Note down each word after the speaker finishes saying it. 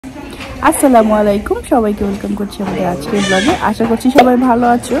আসসালামু আলাইকুম, সবাইকে ওয়েলকাম করছি আমাদের আজকের ব্লগে। আশা করছি সবাই ভালো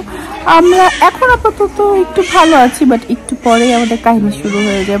আছো। আমরা এখন আপাতত একটু ভালো আছি, বাট একটু পরেই আমাদের কাহিনী শুরু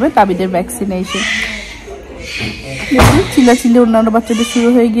হয়ে যাবে। তাবিদের ভ্যাকসিনেশন চিল্লাচিল্লি অন্যান্য বাচ্চাদের শুরু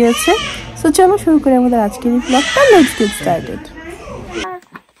হয়ে গিয়েছে। সো চলো শুরু করে আমাদের আজকের এই ব্লগটা। Let's get started.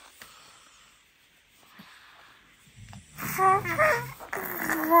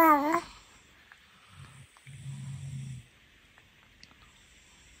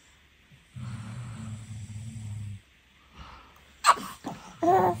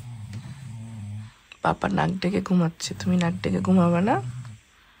 পাপা নাক ডেকে ঘুমাচ্ছে, তুমি নাক ডেকে ঘুমাবে না?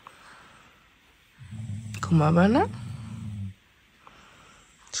 ঘুমাবে না?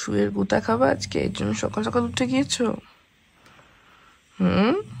 শুয়ের গুতা খাবা আজকে? এর জন্য সকাল সকাল উঠে গিয়েছো?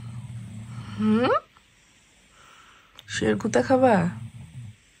 শুয়ের গুতা খাবা?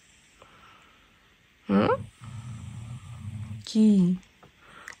 কি?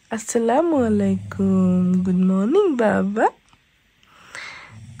 আসসালামু আলাইকুম। গুড মর্নিং বাবা।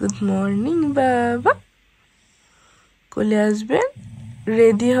 গুড মর্নিং বাবা। কোলে আসবেন,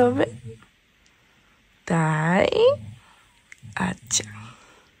 রেডি হবে তাই? আচ্ছা,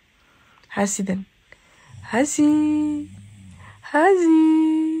 হাসি দেন, হাসি হাসি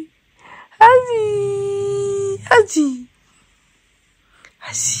হাসি হাসি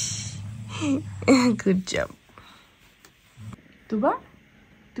হাসি। Good job. তুবা,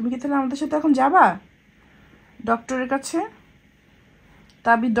 তুমি কি তাহলে আমাদের সাথে এখন যাবা ডক্টরের কাছে?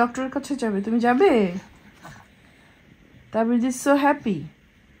 তাবির ডক্টরের কাছে যাবে, তুমি যাবে? তাবির ইজ সো হ্যাপি।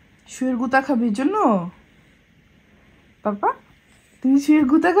 শুয়ের গুতা খাবে এর জন্য? পাপা, তুমি শুয়ের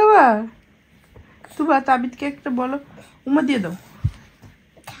গুতা খাবা? তুবা, তাবিদকে একটা বলো, উমা দিয়ে দাও।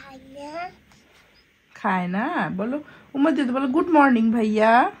 খায় না, বলো উমা দিয়ে দাও। বলো গুড মর্নিং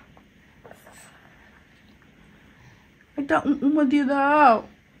ভাইয়া, একটা উমা দিয়ে দাও।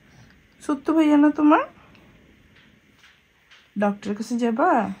 সত্য ভাইয়া না তোমার? ডক্টরের কাছে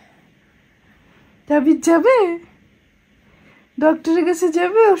যাবা? তাবিদ যাবে ডক্টরের কাছে,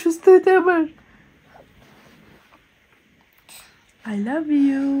 যাবে অসুস্থ হইতে আবার? I love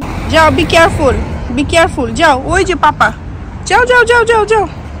you. যাও, বি কেয়ারফুল, বি কেয়ারফুল। যাও, ওই যে পাপা। যাও যাও যাও যাও যাও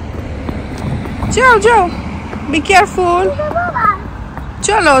যাও যাও, বি কেয়ারফুল।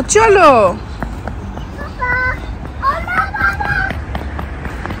 চলো চলো।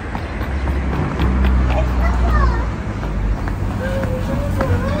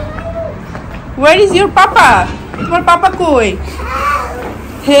 Where is your papa? তোমার পাপা কই?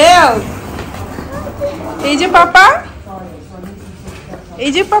 Help! এই যে পাপা,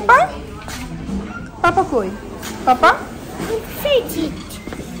 এই যে পাপা। পাপা কই? পাপা,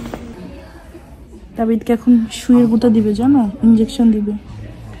 তাবিদকে এখন শুয়ের গুতা দিবে, জানো? ইনজেকশন দিবে।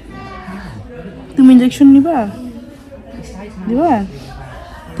 তুমি ইনজেকশন নিবা? দিবা?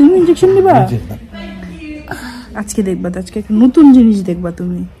 তুমি ইনজেকশন নিবা? আজকে দেখবা, আজকে একটা নতুন জিনিস দেখবা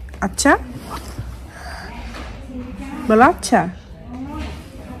তুমি। আচ্ছা বলো, আচ্ছা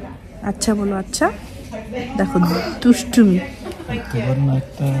আচ্ছা বলো, আচ্ছা। দেখো দুষ্টুমি।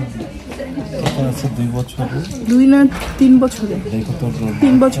 2 না 3 বছরে,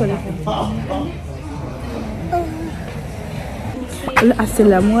 3 বছরে।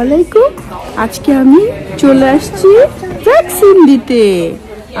 আসসালামু আলাইকুম। আজকে আমি চলে আসছি ভ্যাকসিন দিতে।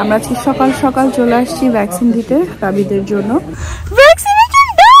 আমরা আজকে সকাল সকাল চলে আসছি ভ্যাকসিন দিতে তাবিদের জন্য।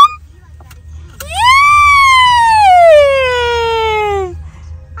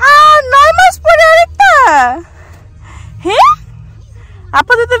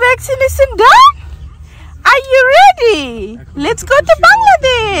 আপাতত vaccination done. Are you ready? Let's go to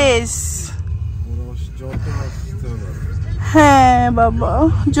Bangladesh. হ্যাঁ বাবা,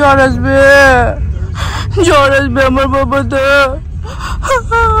 জ্বর আসবে, জ্বর আসবে আমার বাবা তো,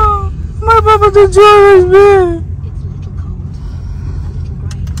 আমার বাবা তো জ্বর আসবে।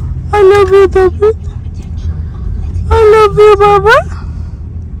 I love you তাবিদ, I love you বাবা।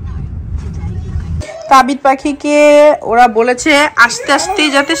 তাবিদ পাখিকে ওরা বলেছে আস্তে আস্তে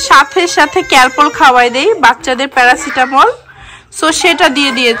যাতে সাথে সাথে ক্যালপল খাওয়াই দেই, বাচ্চাদের প্যারাসিটামল। সো সেটা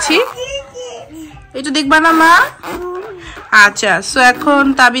দিয়ে দিয়েছি। এটা দেখবা না মা? আচ্ছা, সো এখন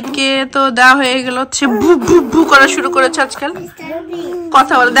তাবিদকে তো দেওয়া হয়ে গেল। হচ্ছে ভু ভু ভু করা শুরু করেছে আজকাল,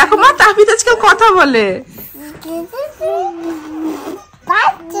 কথা বলে। দেখো মা, তাবিদ আজকাল কথা বলে।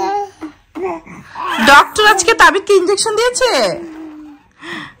 ডক্টর আজকে তাবিদকে ইনজেকশন দিয়েছে।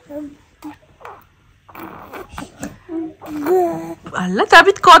 আল্লাহ,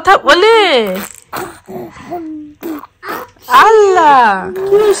 তাবিদ কথা বলে। আল্লাহ,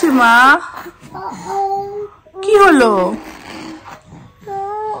 কি হয়েছে মা? কি হলো?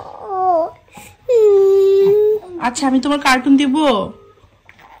 আচ্ছা, আমি তোমার কার্টুন দিব।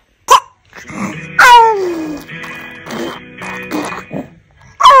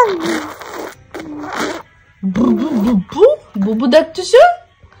 ডাকতেছো?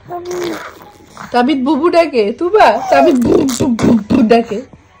 তাবিদ বুবু ডাকে, তুবা তাবিদ বুবু ডাকে,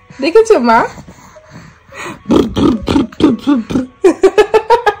 দেখেছো মা?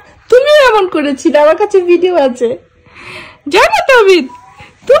 তুমি এমন করেছিলে, আমার কাছে ভিডিও আছে, জানো তাবিদ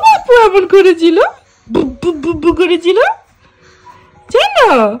তোমার আপু এমন করেছিল, বুবু বুবু করেছিল, জানো?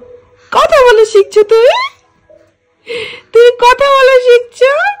 কথা বলে শিখছো তুমি, তুমি কথা বলে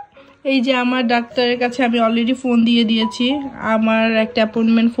শিখছো। এই যে আমার ডাক্তারের কাছে আমি অলরেডি ফোন দিয়ে দিয়েছি, আমার একটা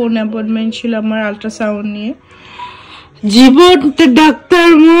ফোন অ্যাপয়েন্টমেন্ট ছিল আমার আল্ট্রাসাউন্ড নিয়ে। জীবন তো ডাক্তার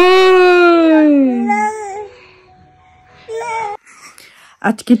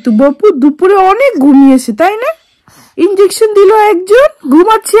আজকে তো বাপু দুপুরে অনেক ঘুমিয়েছে তাই না? ইনজেকশন দিল একজন,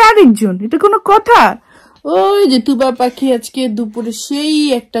 ঘুমাচ্ছে আরেকজন, এটা কোনো কথা? ওই যে তুবা পাখি আজকে দুপুরে সেই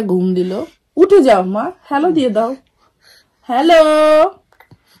একটা ঘুম দিল। উঠে যাও মা, হ্যালো দিয়ে দাও, হ্যালো।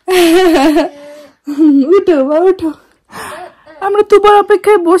 উঠো বা উঠো, আমরা তুবার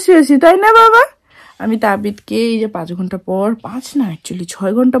অপেক্ষায় বসে আছি তাই না বাবা? আমি তাবিদকে এই যে 5 ঘন্টা পর, 5 না অ্যাকচুয়ালি 6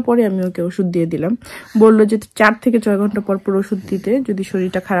 ঘন্টা পরে আমি ওকে ওষুধ দিয়ে দিলাম। বললো যে 4 থেকে 6 ঘন্টা পর পর ওষুধ দিতে, যদি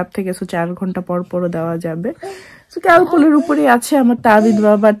শরীরটা খারাপ থেকে 4 ঘন্টা পর পরও দেওয়া যাবে। ক্যালকুলের উপরে আছে আমার তাবিদ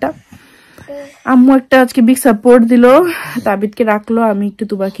বাবাটা। আম্মু একটা আজকে বিগ সাপোর্ট দিল, তাবিদকে রাখলো, আমি একটু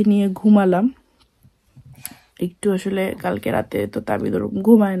তুবাকে নিয়ে ঘুমালাম একটু। আসলে কালকে রাতে তো তাবিদ ওরকম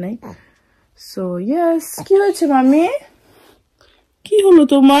ঘুমায় নাই। সো ইয়েস, কি হয়েছে মামি? কি হলো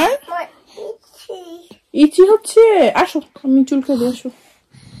তোমার? ইচি হচ্ছে? আসো আমি চুলকে দিই, আসো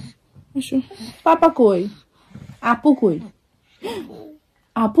আসো। পাপা কই? আপু কই?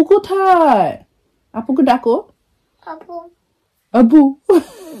 আপু কোথায়? আপুকে ডাকো, আপু।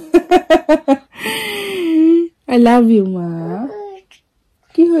 আই লাভ ইউ মা।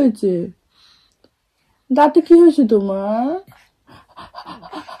 কি হয়েছে দাঁতে, কি হয়েছে তোমার?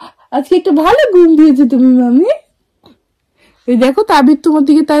 আজকে একটা ভালো ঘুম দিয়েছে তুমি মামি। এই দেখো তাবিদ তোমার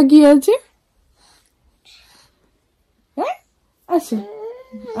দিকে তাকিয়ে আছে। হ্যাঁ আচ্ছা,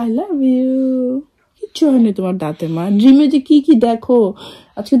 আই লাভ ইউ। কিচ্ছু হয়নি তোমার দাঁতে মা। ড্রিমে যে কি কি দেখো।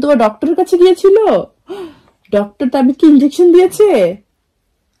 আজকে তোমার ডক্টরের কাছে গিয়েছিল, ডক্টর তাবিদকে ইনজেকশন দিয়েছে।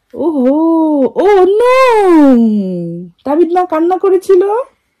 ওহো, ও নো, তাবিদ মা কান্না করেছিল,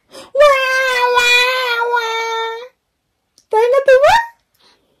 তাই না তোমার?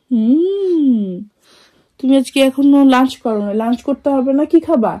 তুমি আজকে এখনো লাঞ্চ করো না, লাঞ্চ করতে হবে না। কি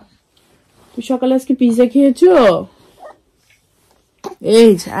খাবা? তুই সকালে আজকে পিৎজা খেয়েছো? এই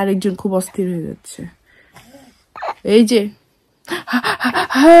যে আরেকজন খুব অস্থির হয়ে যাচ্ছে, এই যে।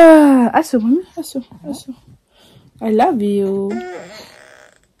 আসো মামি, আসো আসো, আই লাভ ইউ।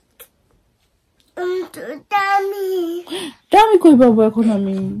 ডামি কই পাবো এখন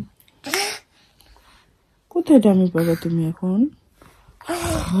আমি? কোথায় ডামি পাবো তুমি এখন?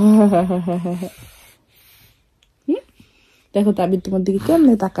 দেখো তাবিদ তোমার দিকে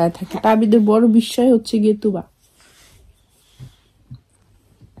কেমনে তাকায় থাকে। তাবিদের বড় বিস্ময় হচ্ছে গিয়ে তুবা।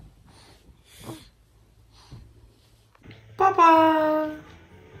 পাপা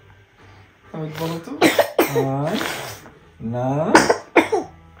বলো তো, না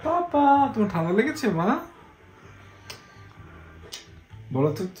পাপা তোমার ঠান্ডা লেগেছে মা? বলো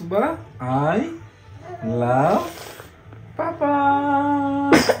তো তুবা, আই লাভ পাপা।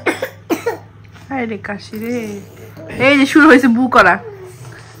 হায় রে কাশি রে। এই যে শুরু হয়েছে বু করা।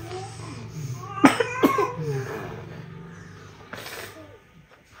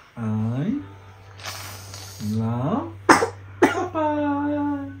 আই লাভ পাপা।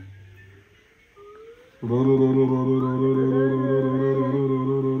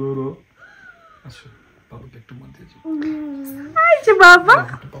 আচ্ছা পাপাকে একটু মত দিয়ে যাও। এই যে বাবা,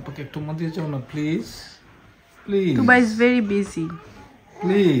 পাপাকে একটু মত দিয়ে যাও না please, please. Tuba is very busy,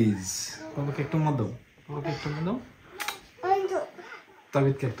 please পাপাকে একটু মত দাও, পাপাকে একটু মত দাও।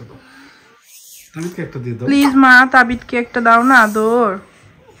 তাবিদকে একটা দাও, তাবিদকে একটা দিয়ে দাও প্লিজ মা। তাবিদকে একটা দাও না আদর।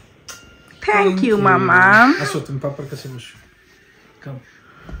 থ্যাংক ইউ মামা। আসো তুমি পাপার কাছে বসো।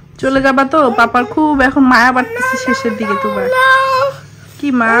 চলে যাবা তো? পাপার খুব এখন মায়া বাড়তেছে শেষের দিকে। তোমার কি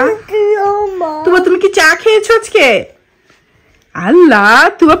মা? তোমার তুমি কি চা খেয়েছো আজকে? আল্লাহ,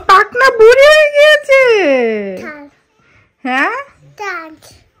 তোমার পাকনা বুড়ি হয়ে গিয়েছে। হ্যাঁ,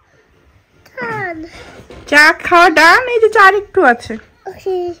 চা খাওয়া ডান। এই যে চা একটু আছে,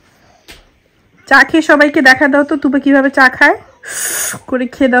 চা খেয়ে সবাইকে দেখা দাও তো তুমি কিভাবে চা খায়, করে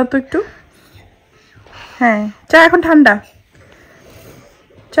খেয়ে দাও তো একটু। হ্যাঁ, চা এখন ঠান্ডা,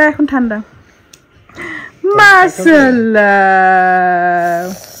 চা এখন ঠান্ডা। মাশাআল্লাহ।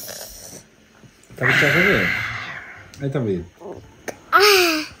 তাবিদ চা খাবে? এই তাবিদ,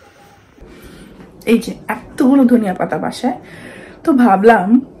 এই যে এতগুলো ধনিয়া পাতা বাসায়, তো ভাবলাম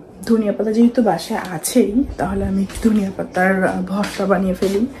ধনিয়া পাতা যেহেতু বাসায় আছেই, তাহলে আমি একটু ধনিয়া পাতার ভর্তা বানিয়ে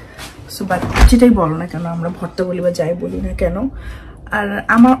ফেলি। সো বাট যেটাই বলো না কেন, আমরা ভর্তা বলি বা যাই বলি না কেন, আর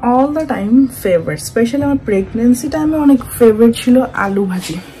আমার all the time favourite, specially আমার প্রেগনেন্সি টাইমে অনেক ফেভারিট ছিল আলু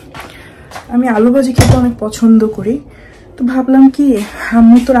ভাজি। আমি আলু ভাজি খেতে অনেক পছন্দ করি। তো ভাবলাম কি,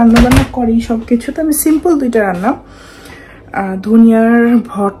 আমি তো রান্নাবান্না করি সব কিছু, তো আমি সিম্পল দুইটা রান্না, ধনিয়ার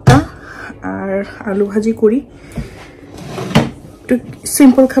ভর্তা আর আলু ভাজি করি। একটু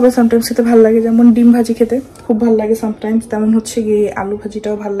সিম্পল খাবার সামটাইমস খেতে ভালো লাগে, যেমন ডিম ভাজি খেতে খুব ভালো লাগে সামটাইমস, তেমন হচ্ছে গিয়ে আলু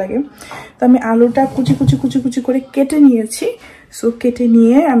ভাজিটাও ভালো লাগে। তো আমি আলুটা কুচি কুচি কুচি কুচি করে কেটে নিয়েছি। সো কেটে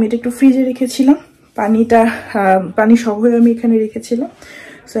নিয়ে আমি এটা একটু ফ্রিজে রেখেছিলাম, পানি সহ আমি এখানে রেখেছিলাম।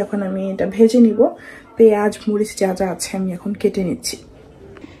 সো এখন আমি এটা ভেজে নিব। পেঁয়াজ মরিচ যা যা আছে আমি এখন কেটে নিচ্ছি।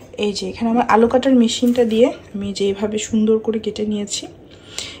 এই যে এখানে আমার আলু কাটার মেশিনটা দিয়ে আমি যেভাবে সুন্দর করে কেটে নিয়েছি।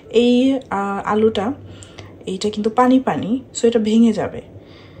 এই আলুটা, এইটা কিন্তু পানি পানি, সো এটা ভেঙে যাবে।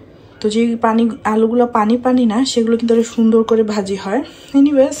 তো যে আলুগুলো পানি পানি না, সেগুলো কিন্তু আরো সুন্দর করে ভাজি হয়।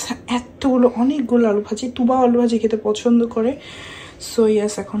 এনিওয়েজ, অনেকগুলো আলু ভাজি, তুবা আলু ভাজি খেতে পছন্দ করে। সো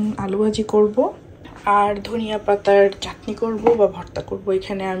ইয়াস, এখন আলু ভাজি করব আর ধনিয়া পাতার চাটনি করব বা ভর্তা করব।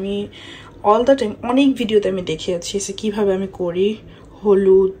 এখানে আমি অল দ্য টাইম অনেক ভিডিওতে আমি দেখিয়েছি যে কীভাবে আমি করি।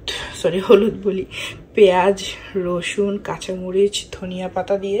 হলুদ বলি, পেঁয়াজ, রসুন, কাঁচামরিচ, ধনিয়া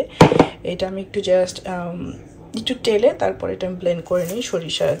পাতা দিয়ে এটা আমি একটু জাস্ট একটু তেলে, তারপর এটা আমি ব্লেন্ড করে নিই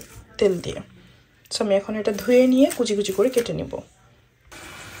সরিষার তেল দিয়ে। সো আমি এখন এটা ধুয়ে নিয়ে কুচি কুচি করে কেটে নিব।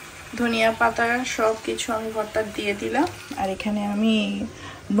 ধনিয়া পাতা সব কিছু আমি ভর্তা দিয়ে দিলাম। আর এখানে আমি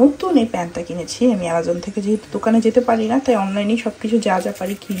নতুন এই প্যানটা কিনেছি। আমি অ্যামাজন থেকে, যেহেতু দোকানে যেতে পারি না, তাই অনলাইনেই সব কিছু যা যা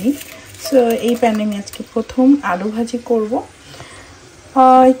পারি কিনি। সো এই প্যানে আমি আজকে প্রথম আলু ভাজি করব।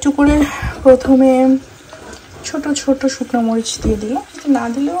 একটু করে প্রথমে ছোট ছোট শুকনো মরিচ দিয়ে দিলাম, না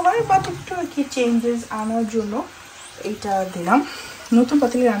দিলেও হয়, বাট একটু আর কি চেঞ্জেস আনার জন্য এইটা দিলাম। নতুন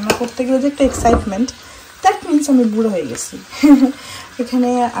পাতিলে রান্না করতে গেলে যে একটা এক্সাইটমেন্ট, দ্যাট মিনস আমি বুড়ো হয়ে গেছি। এখানে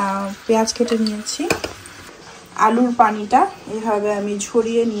পেঁয়াজ কেটে নিয়েছি, আলুর পানিটা এভাবে আমি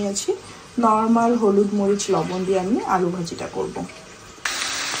ঝরিয়ে নিয়েছি। নর্মাল হলুদ মরিচ লবণ দিয়ে আমি আলু ভাজিটা করব।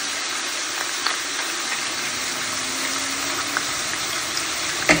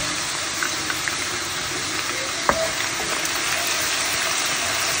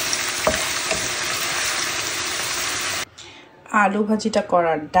 আলু ভাজিটা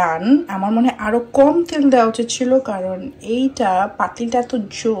করার ডান। আমার মনে হয় আরও কম তেল দেওয়া উচিত ছিল, কারণ এইটা পাতিলটা এত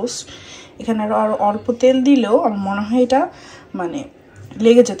জোস, এখানে আরও অল্প তেল দিলেও আমার মনে হয় এটা মানে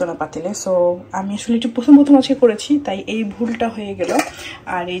লেগে যেত না পাতিলে। সো আমি আসলে একটু প্রথম আজকে করেছি, তাই এই ভুলটা হয়ে গেল।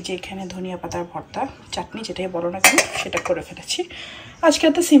 আর এই যে এখানে ধনিয়া পাতার ভর্তা, চাটনি যেটাই বলো না কেন, সেটা করে ফেলেছি। আজকে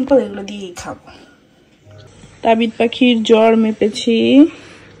এত সিম্পল, এগুলো দিয়েই খাবো। তাবিদ পাখির জ্বর মেপেছি,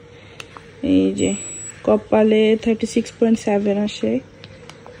 এই যে কপালে 36.7 আসে,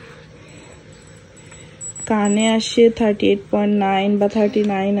 কানে আসে 38.9 বা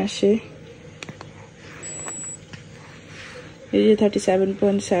 39 আসে, এই যে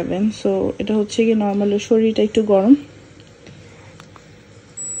 37.7। সো এটা হচ্ছে কি নর্মাল, শরীরটা একটু গরম,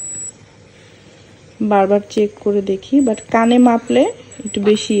 বারবার চেক করে দেখি, বাট কানে মাপলে একটু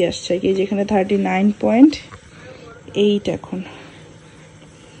বেশি আসছে, কি যেখানে 39.8 এখন।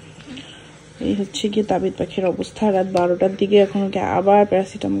 এই হচ্ছে গিয়ে তাবিদ পাখির অবস্থা। রাত 12টার দিকে এখন ওকে আবার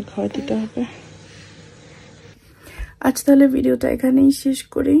প্যারাসিটামল খাওয়াই দিতে হবে। আজ তাহলে ভিডিওটা এখানেই শেষ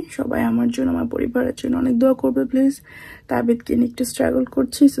করি। সবাই আমার জন্য, আমার পরিবারের জন্য অনেক দোয়া করবে প্লিজ। তাবিদকে নিয়ে একটু স্ট্রাগল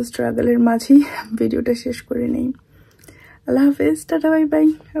করছি, সো স্ট্রাগলের মাঝেই ভিডিওটা শেষ করে নেই। আল্লাহ হাফেজ, টাটা, বাই বাই,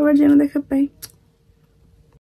 আবার যেন দেখা পাই।